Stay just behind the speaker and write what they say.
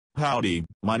Howdy,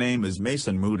 my name is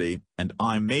Mason Moody, and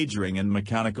I'm majoring in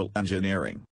mechanical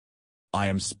engineering. I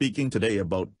am speaking today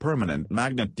about permanent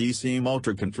magnet DC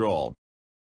motor control.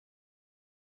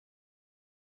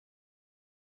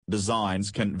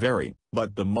 Designs can vary,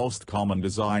 but the most common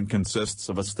design consists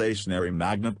of a stationary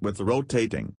magnet with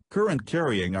rotating,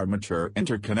 current-carrying armature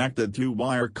interconnected to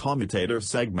wire commutator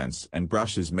segments and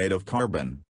brushes made of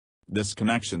carbon. This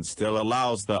connection still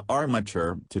allows the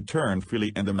armature to turn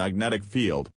freely in the magnetic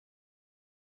field.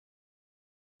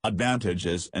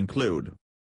 Advantages include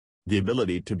the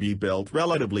ability to be built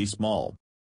relatively small.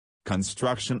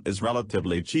 Construction is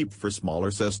relatively cheap for smaller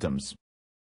systems.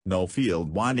 No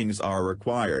field windings are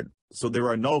required, so there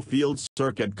are no field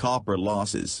circuit copper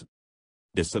losses.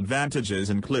 Disadvantages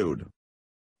include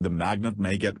the magnet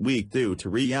may get weak due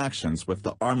to reactions with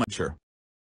the armature.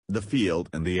 The field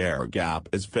in the air gap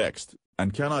is fixed,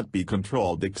 and cannot be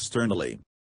controlled externally.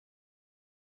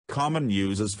 Common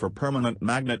uses for permanent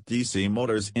magnet DC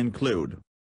motors include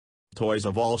toys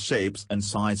of all shapes and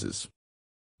sizes,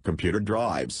 computer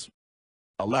drives,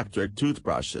 electric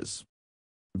toothbrushes,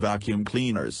 vacuum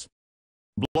cleaners,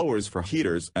 blowers for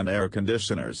heaters and air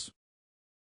conditioners.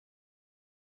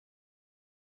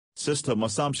 System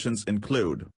assumptions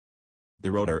include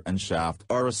the rotor and shaft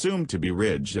are assumed to be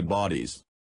rigid bodies.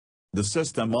 The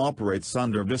system operates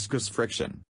under viscous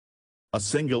friction. A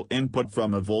single input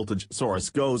from a voltage source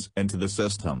goes into the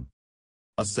system.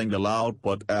 A single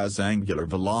output as angular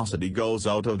velocity goes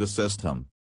out of the system.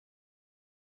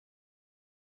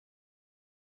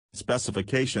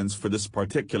 Specifications for this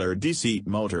particular DC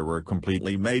motor were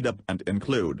completely made up and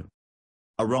include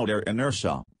a rotor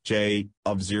inertia, J,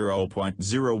 of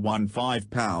 0.015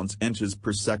 pounds/inches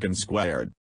per second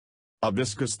squared. A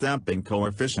viscous damping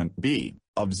coefficient, B,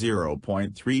 of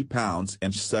 0.3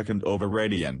 pounds/second over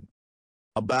radian.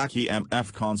 A back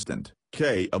EMF constant,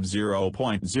 K, of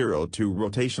 0.02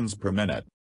 rotations per minute.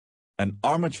 An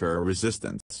armature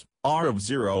resistance, R, of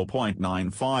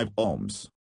 0.95 ohms.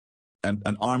 And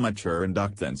an armature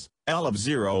inductance, L, of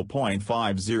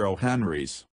 0.50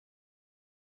 henries.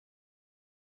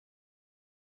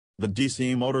 The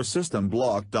DC motor system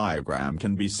block diagram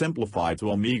can be simplified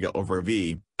to omega over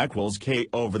V equals K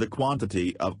over the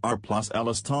quantity of R plus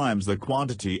Ls times the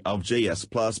quantity of Js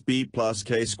plus B plus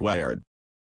K squared.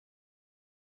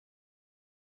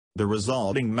 The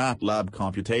resulting MATLAB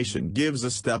computation gives a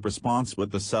step response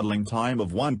with a settling time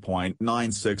of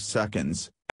 1.96 seconds,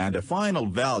 and a final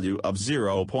value of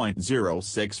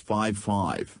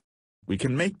 0.0655. We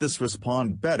can make this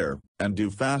respond better, and do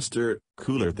faster,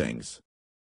 cooler things.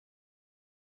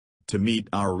 To meet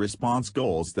our response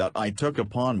goals that I took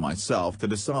upon myself to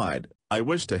decide, I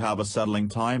wish to have a settling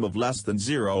time of less than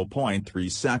 0.3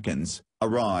 seconds, a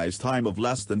rise time of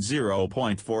less than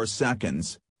 0.4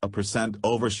 seconds, a percent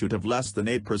overshoot of less than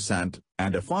 8%,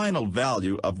 and a final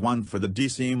value of 1 for the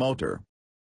DC motor.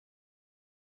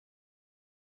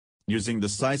 Using the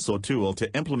CISO tool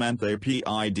to implement a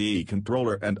PID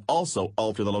controller and also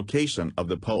alter the location of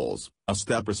the poles, a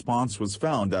step response was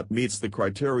found that meets the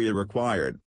criteria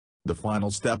required. The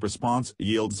final step response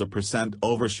yields a percent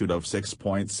overshoot of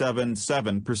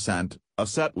 6.77%, a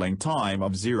settling time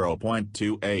of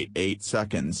 0.288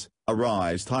 seconds, a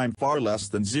rise time far less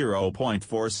than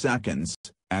 0.4 seconds,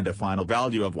 and a final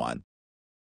value of 1.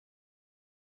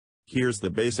 Here's the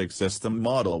basic system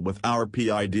model with our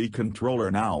PID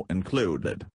controller now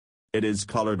included. It is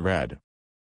colored red.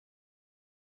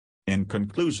 In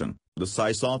conclusion, the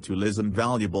CISO tool is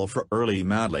invaluable for early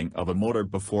modeling of a motor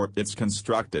before it's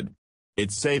constructed.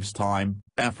 It saves time,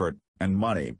 effort, and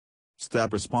money.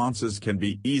 Step responses can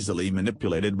be easily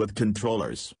manipulated with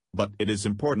controllers, but it is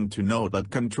important to note that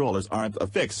controllers aren't a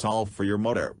fix-all for your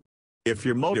motor. If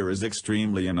your motor is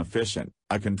extremely inefficient,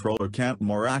 a controller can't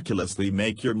miraculously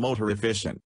make your motor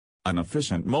efficient. An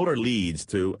efficient motor leads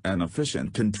to an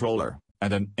efficient controller,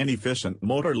 and an inefficient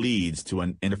motor leads to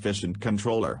an inefficient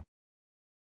controller.